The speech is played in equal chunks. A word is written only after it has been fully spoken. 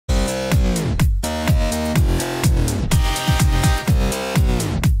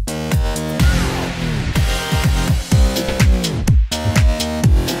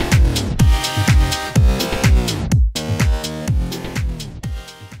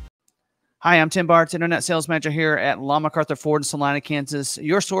Hi, I'm Tim Bartz, Internet Sales Manager here at McArthur Ford in Salina, Kansas.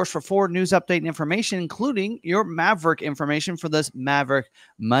 Your source for Ford news update and information, including your Maverick information for this Maverick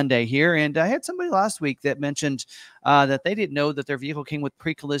Monday here. And I had somebody last week that mentioned that they didn't know that their vehicle came with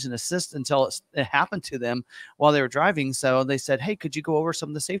pre-collision assist until it happened to them while they were driving. So they said, hey, could you go over some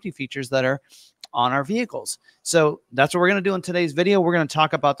of the safety features that are on our vehicles? So that's what we're going to do in today's video. We're going to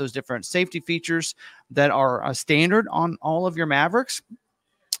talk about those different safety features that are standard on all of your Mavericks,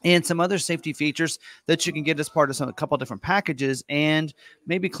 and some other safety features that you can get as part of a couple different packages, and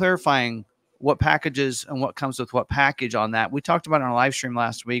maybe clarifying what packages and what comes with what package on that. We talked about it on a live stream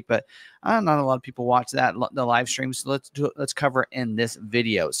last week, but not a lot of people watch the live stream. So let's cover in this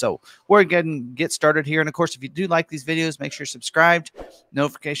video. So we're going to get started here. And of course, if you do like these videos, make sure you're subscribed.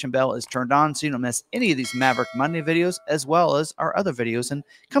 Notification bell is turned on so you don't miss any of these Maverick Monday videos, as well as our other videos. And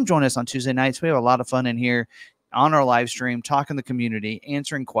come join us on Tuesday nights. We have a lot of fun in here on our live stream, talking to the community,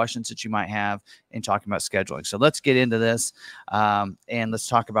 answering questions that you might have, and talking about scheduling. So let's get into this, and let's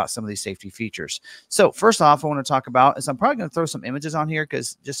talk about some of these safety features. So first off, I want to talk about is I'm probably going to throw some images on here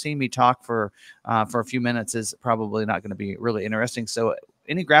because just seeing me talk for a few minutes is probably not going to be really interesting. So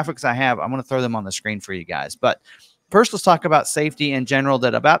any graphics I have, I'm going to throw them on the screen for you guys. But first, let's talk about safety in general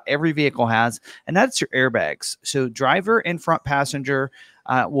that about every vehicle has, and that's your airbags. So driver and front passenger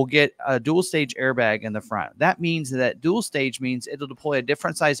will get a dual stage airbag in the front. That means that dual stage means it'll deploy a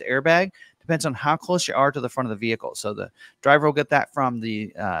different size airbag, depends on how close you are to the front of the vehicle. So the driver will get that from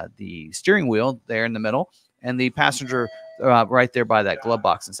the steering wheel there in the middle, and the passenger right there by that glove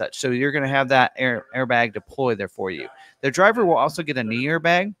box and such. So you're going to have that airbag deploy there for you. The driver will also get a knee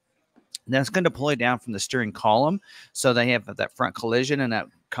airbag. That's going to deploy down from the steering column, so they have that front collision, and that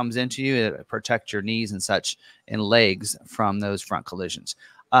comes into you to protect your knees and such and legs from those front collisions.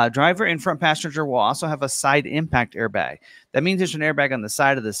 Driver and front passenger will also have a side impact airbag. That means there's an airbag on the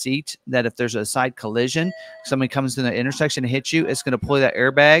side of the seat that if there's a side collision, somebody comes to the intersection and hits you, it's going to deploy that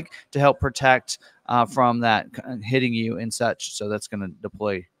airbag to help protect from that hitting you and such. So that's going to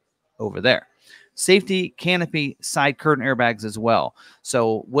deploy over there. Safety canopy side curtain airbags as well.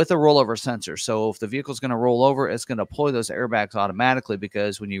 So with a rollover sensor. So if the vehicle is going to roll over, it's going to deploy those airbags automatically,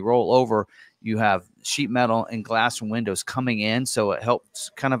 because when you roll over, you have sheet metal and glass and windows coming in. So it helps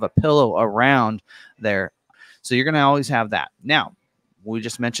kind of a pillow around there. So you're going to always have that. Now, we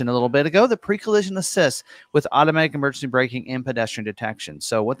just mentioned a little bit ago, the pre-collision assist with automatic emergency braking and pedestrian detection.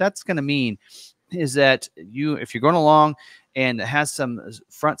 So what that's going to mean is that if you're going along and it has some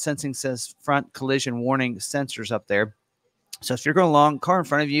front sensing, says front collision warning sensors up there. So if you're going along, car in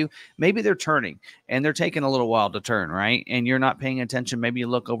front of you, maybe they're turning and they're taking a little while to turn, right? And you're not paying attention. Maybe you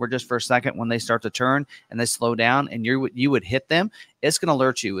look over just for a second when they start to turn and they slow down, and you would hit them. It's going to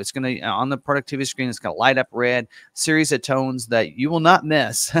alert you. It's going to, on the productivity screen, it's going to light up red, series of tones that you will not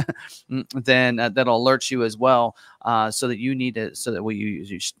miss. Then that'll alert you as well, so that you need to, so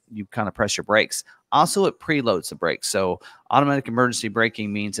that you kind of press your brakes. Also, it preloads the brakes. So automatic emergency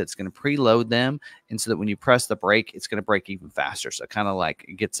braking means it's going to preload them, and so that when you press the brake, it's going to brake even faster. So kind of like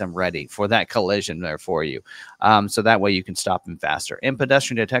it gets them ready for that collision there for you. So that way you can stop them faster. And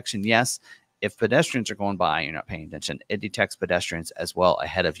pedestrian detection, yes. If pedestrians are going by and you're not paying attention, it detects pedestrians as well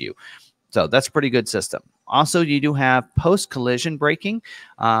ahead of you. So that's a pretty good system. Also, you do have post-collision braking,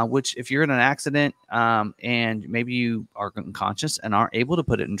 which if you're in an accident and maybe you are unconscious and aren't able to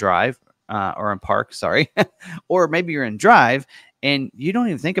put it in drive, or in park, sorry, or maybe you're in drive and you don't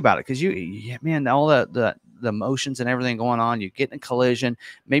even think about it because man, all the motions and everything going on, you get in a collision,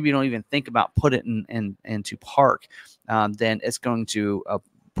 maybe you don't even think about put it into park, then it's going to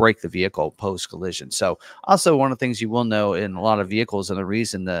break the vehicle post collision. So also one of the things you will know in a lot of vehicles, and the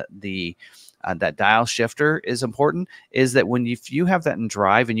reason that that dial shifter is important, is that if you have that in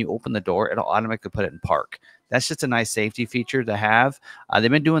drive and you open the door, it'll automatically put it in park. That's just a nice safety feature to have.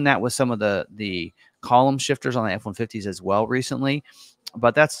 They've been doing that with some of the column shifters on the F-150s as well recently,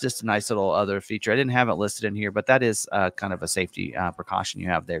 but that's just a nice little other feature. I didn't have it listed in here, but that is kind of a safety precaution you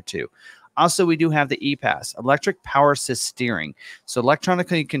have there too. Also, we do have the ePass, electric power assist steering. So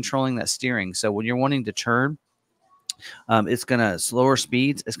electronically controlling that steering. So when you're wanting to turn, it's going to slower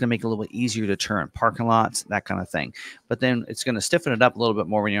speeds. It's going to make it a little bit easier to turn parking lots, that kind of thing. But then it's going to stiffen it up a little bit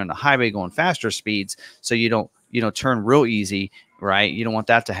more when you're on the highway going faster speeds. So you don't turn real easy, right? You don't want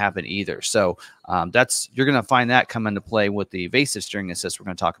that to happen either. So you're going to find that come into play with the evasive steering assist we're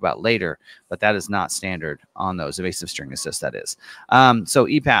going to talk about later, but that is not standard on those evasive steering assist. That is. So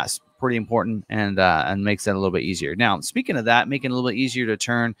ePass, pretty important, and makes that a little bit easier. Now, speaking of that, making it a little bit easier to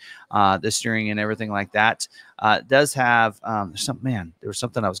turn the steering and everything like that, does have there was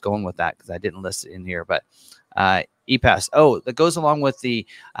something I was going with that because I didn't list it in here, but E-Pass. Oh, that goes along with the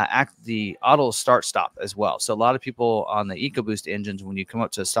auto start stop as well. So a lot of people on the EcoBoost engines, when you come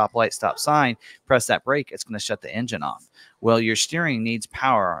up to a stoplight, stop sign, press that brake, it's going to shut the engine off. Well, your steering needs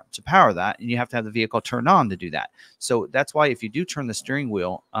power to power that, and you have to have the vehicle turned on to do that. So that's why if you do turn the steering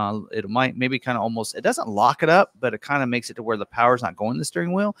wheel, it might maybe kind of almost, it doesn't lock it up, but it kind of makes it to where the power's not going to the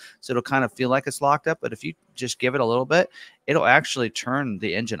steering wheel. So it'll kind of feel like it's locked up. But if you just give it a little bit, it'll actually turn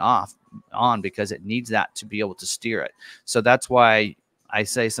the engine on because it needs that to be able to steer it. So that's why I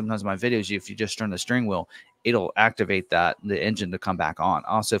say sometimes in my videos, if you just turn the steering wheel, it'll activate the engine to come back on.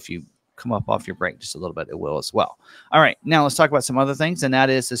 Also, if you come up off your brake just a little bit, it will as well. All right, now let's talk about some other things, and that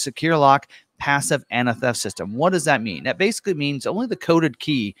is the secure lock passive anti-theft system. What does that mean? That basically means only the coded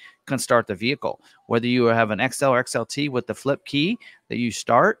key can start the vehicle. Whether you have an XL or XLT with the flip key that you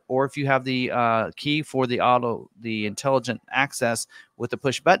start, or if you have the key for the intelligent access with the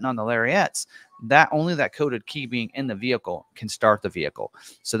push button on the lariats, that only that coded key being in the vehicle can start the vehicle.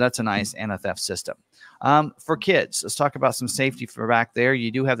 So that's a nice anti-theft system. For kids, let's talk about some safety for back there. You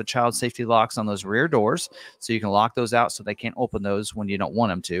do have the child safety locks on those rear doors, so you can lock those out so they can't open those when you don't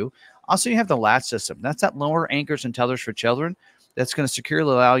want them to. Also, you have the latch system. That's that lower anchors and tethers for children. That's going to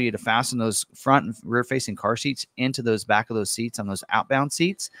securely allow you to fasten those front and rear facing car seats into those back of those seats on those outbound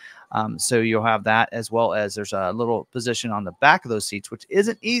seats. So you'll have that, as well as there's a little position on the back of those seats, which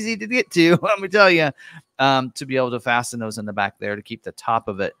isn't easy to get to, let me tell you, to be able to fasten those in the back there to keep the top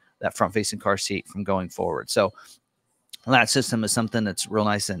of it, that front facing car seat, from going forward. So that system is something that's real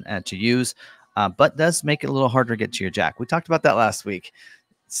nice and to use, but does make it a little harder to get to your jack. We talked about that last week.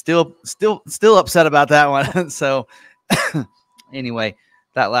 Still upset about that one. So anyway,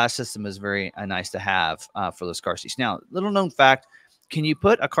 that latch system is very nice to have for those car seats. Now, little known fact, can you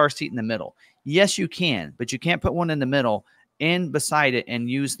put a car seat in the middle? Yes, you can, but you can't put one in the middle and beside it and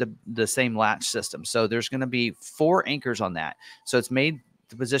use the same latch system. So there's going to be 4 anchors on that. So it's made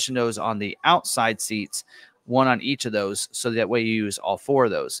to position those on the outside seats, one on each of those, so that way you use all 4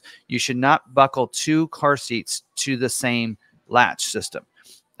 of those. You should not buckle 2 car seats to the same latch system.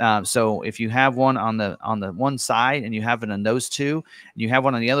 So if you have one on the one side and you have it on those 2, and you have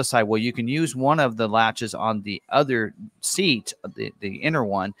one on the other side, well, you can use one of the latches on the other seat, the inner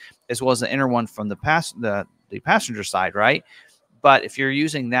one, as well as the inner one from the passenger side, right? But if you're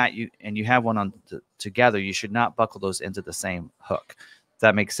using that, you have one on together, you should not buckle those into the same hook. If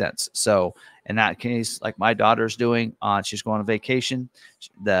that makes sense. So in that case, like my daughter's doing, she's going on vacation.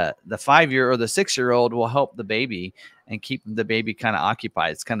 The 5-year or the 6-year-old will help the baby and keep the baby kind of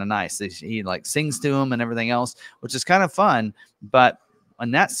occupied. It's kind of nice. He like sings to him and everything else, which is kind of fun. But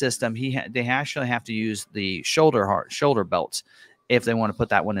on that system, they actually have to use the shoulder belts if they want to put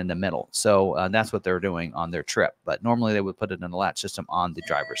that one in the middle. So that's what they're doing on their trip. But normally they would put it in the latch system on the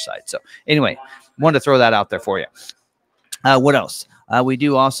driver's side. So anyway, wanted to throw that out there for you. What else? We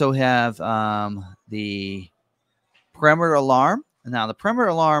do also have the perimeter alarm. Now, the perimeter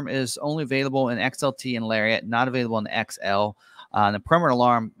alarm is only available in XLT and Lariat, not available in XL. The perimeter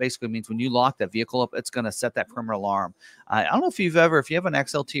alarm basically means when you lock that vehicle up, it's going to set that perimeter alarm. I don't know if you have an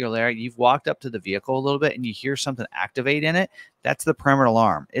XLT or Lariat, you've walked up to the vehicle a little bit and you hear something activate in it. That's the perimeter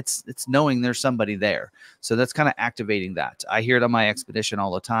alarm. It's knowing there's somebody there. So that's kind of activating that. I hear it on my Expedition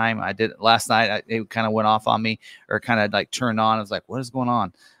all the time. I did it last night. It kind of went off on me, or kind of like turned on. I was like, what is going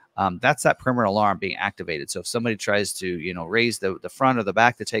on? That's that perimeter alarm being activated. So if somebody tries to, raise the front or the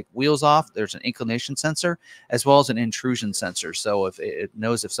back to take wheels off, there's an inclination sensor as well as an intrusion sensor. So if it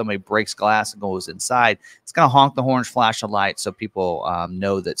knows if somebody breaks glass and goes inside, it's going to honk the horns, flash a light, so people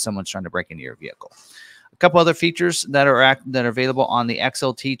know that someone's trying to break into your vehicle. A couple other features that are available on the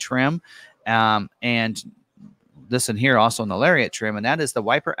XLT trim, and this in here also in the Lariat trim, and that is the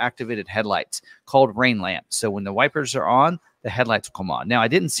wiper activated headlights called rain lamp. So when the wipers are on, the headlights will come on. Now, I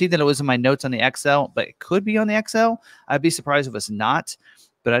didn't see that it was in my notes on the XL, but it could be on the XL. I'd be surprised if it's not,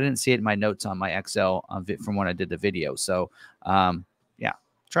 but I didn't see it in my notes on my XL from when I did the video. So, yeah,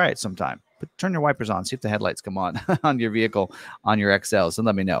 try it sometime. But turn your wipers on, see if the headlights come on on your vehicle on your XLs, and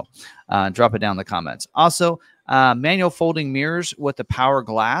let me know. Drop it down in the comments. Also, manual folding mirrors with the power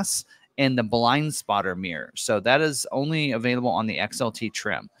glass and the blind spotter mirror. So that is only available on the XLT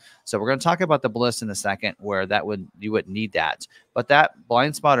trim. So we're going to talk about the Bliss in a second, where you wouldn't need that. But that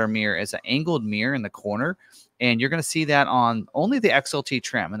blind spotter mirror is an angled mirror in the corner, and you're going to see that on only the XLT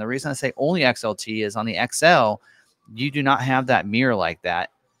trim. And the reason I say only XLT is on the XL, you do not have that mirror like that.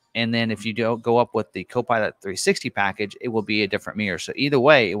 And then if you go up with the Copilot 360 package, it will be a different mirror. So either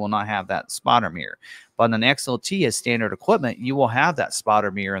way, it will not have that spotter mirror. But on an XLT as standard equipment, you will have that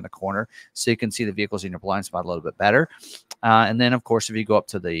spotter mirror in the corner, so you can see the vehicles in your blind spot a little bit better. And then, of course, if you go up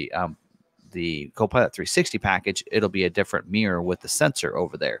to the the Copilot 360 package, it'll be a different mirror with the sensor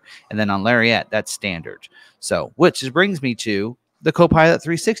over there. And then on Lariat, that's standard. So, which brings me to the Copilot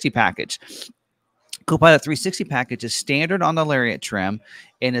 360 package. Copilot 360 package is standard on the Lariat trim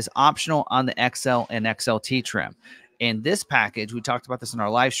and is optional on the XL and XLT trim. And this package, we talked about this in our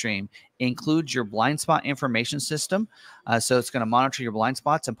live stream, includes your blind spot information system. So it's going to monitor your blind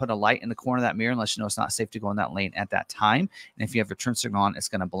spots and put a light in the corner of that mirror and let you know it's not safe to go in that lane at that time. And if you have your turn signal on, it's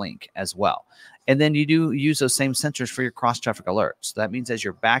going to blink as well. And then you do use those same sensors for your cross traffic alerts. So that means as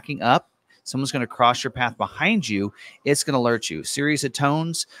you're backing up, someone's going to cross your path behind you, it's going to alert you. Series of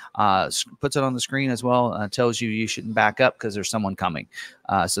tones, puts it on the screen as well, tells you shouldn't back up because there's someone coming.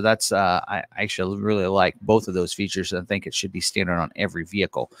 So that's, I actually really like both of those features. I think it should be standard on every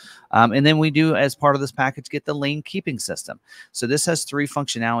vehicle. And then we do, as part of this package, get the lane keeping system. So this has 3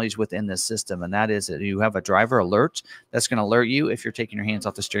 functionalities within this system, and that is that you have a driver alert that's going to alert you if you're taking your hands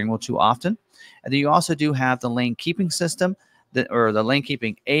off the steering wheel too often. And then you also do have the lane keeping system, or the lane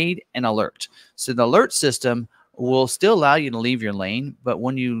keeping aid and alert. So the alert system will still allow you to leave your lane, but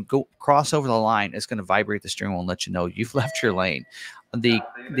when you go cross over the line, it's going to vibrate the steering wheel and let you know you've left your lane. The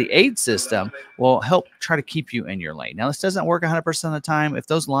aid system will help try to keep you in your lane. Now, this doesn't work 100% of the time. If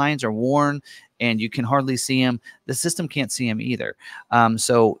those lines are worn and you can hardly see them, the system can't see them either.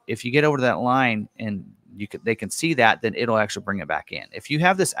 So if you get over to that line and they can see that, then it'll actually bring it back in. If you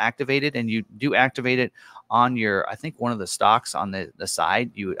have this activated and you do activate it on your, I think one of the stocks on the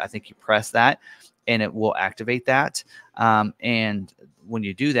side, I think you press that and it will activate that. And when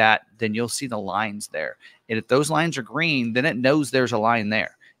you do that, then you'll see the lines there. And if those lines are green, then it knows there's a line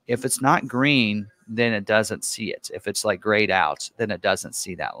there. If it's not green, then it doesn't see it. If it's like grayed out, then it doesn't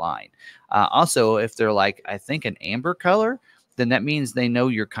see that line. Also, if they're like, I think an amber color, then that means they know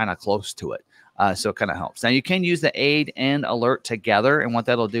you're kind of close to it. So it kind of helps. Now, you can use the aid and alert together, and what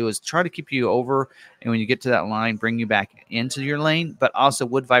that'll do is try to keep you over, and when you get to that line, bring you back into your lane, but also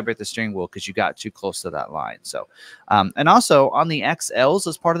would vibrate the steering wheel because you got too close to that line. So, and also on the XLs,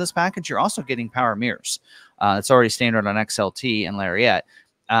 as part of this package, you're also getting power mirrors. It's already standard on XLT and Lariat,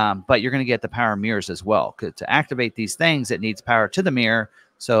 but you're going to get the power mirrors as well. To activate these things, it needs power to the mirror.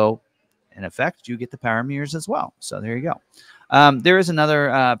 So, in effect, you get the power mirrors as well. So there you go. There is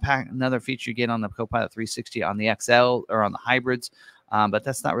another feature you get on the Copilot 360 on the XL or on the hybrids, but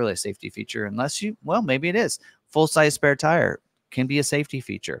that's not really a safety feature unless well, maybe it is. Full-size spare tire can be a safety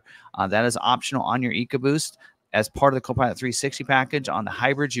feature. That is optional on your EcoBoost. As part of the Copilot 360 package, on the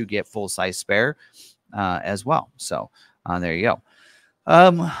hybrids, you get full-size spare as well. So there you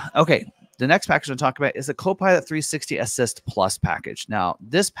go. Okay. The next package I'm going to talk about is the Copilot 360 Assist Plus package. Now,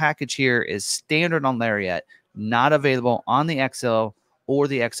 this package here is standard on Lariat, not available on the XL or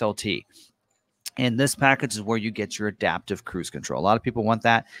the XLT. And this package is where you get your adaptive cruise control. A lot of people want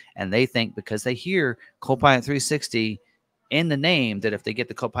that, and they think because they hear Copilot 360 in the name that if they get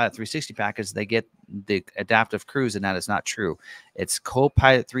the Copilot 360 package, they get the adaptive cruise, and that is not true. It's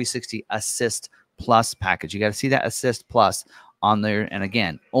Copilot 360 Assist Plus package. You got to see that Assist Plus on there, and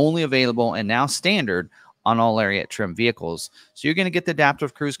again, only available and now standard on all Lariat trim vehicles. So you're going to get the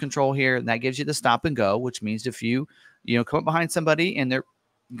adaptive cruise control here, and that gives you the stop and go, which means if you come up behind somebody and they're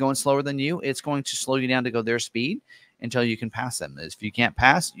going slower than you, it's going to slow you down to go their speed until you can pass them. If you can't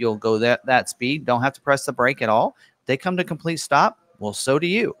pass, you'll go that speed. Don't have to press the brake at all. They come to complete stop. Well, so do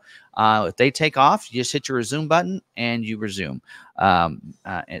you. If they take off, you just hit your resume button and you resume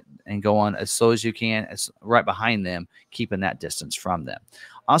and go on as slow as you can, right behind them, keeping that distance from them.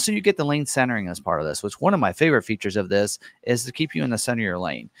 Also, you get the lane centering as part of this, which one of my favorite features of this is to keep you in the center of your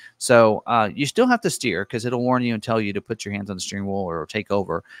lane. So you still have to steer because it'll warn you and tell you to put your hands on the steering wheel or take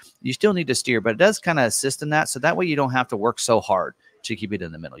over. You still need to steer, but it does kind of assist in that. So that way you don't have to work so hard to keep it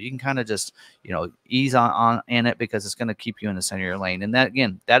in the middle. You can kind of just, ease on in it because it's going to keep you in the center of your lane. And that,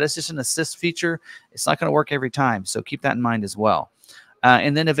 again, that is just an assist feature. It's not going to work every time. So keep that in mind as well.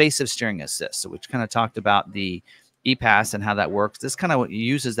 And then evasive steering assist, which kind of talked about the ePass and how that works. This kind of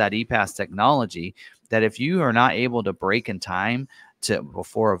uses that ePass technology that if you are not able to brake in time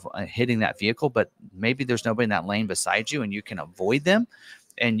before hitting that vehicle, but maybe there's nobody in that lane beside you and you can avoid them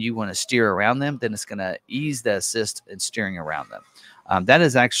and you want to steer around them, then it's going to ease the assist in steering around them. That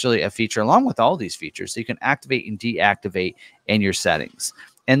is actually a feature along with all these features. So you can activate and deactivate in your settings.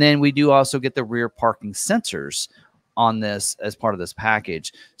 And then we do also get the rear parking sensors on this as part of this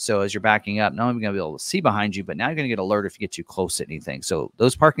package. So as you're backing up, not only going to be able to see behind you, but now you're going to get alert if you get too close to anything. So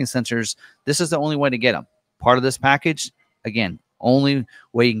those parking sensors, this is the only way to get them. Part of this package, again, Only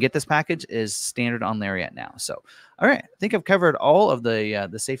way you can get this package is standard on Lariat now. So, all right, I think I've covered all of the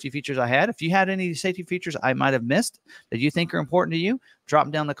safety features I had. If you had any safety features I might have missed that you think are important to you, drop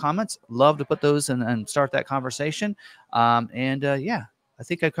them down in the comments. Love to put those and start that conversation. Yeah, I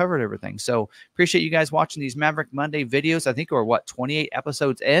think I covered everything. So appreciate you guys watching these Maverick Monday videos. I think we're 28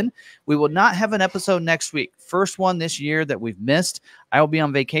 episodes in. We will not have an episode next week. First one this year that we've missed. I will be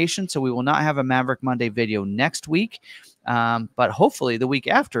on vacation, so we will not have a Maverick Monday video next week. But hopefully the week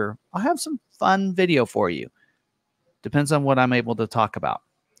after, I'll have some fun video for you. Depends on what I'm able to talk about.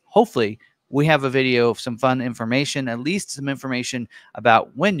 Hopefully we have a video of some fun information, at least some information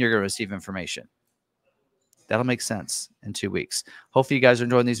about when you're going to receive information. That'll make sense in 2 weeks. Hopefully you guys are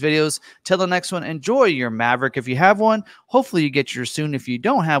enjoying these videos. Till the next one, enjoy your Maverick if you have one. Hopefully you get yours soon if you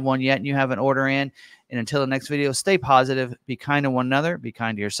don't have one yet and you have an order in. And until the next video, stay positive, be kind to one another, be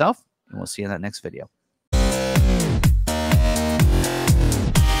kind to yourself, and we'll see you in that next video.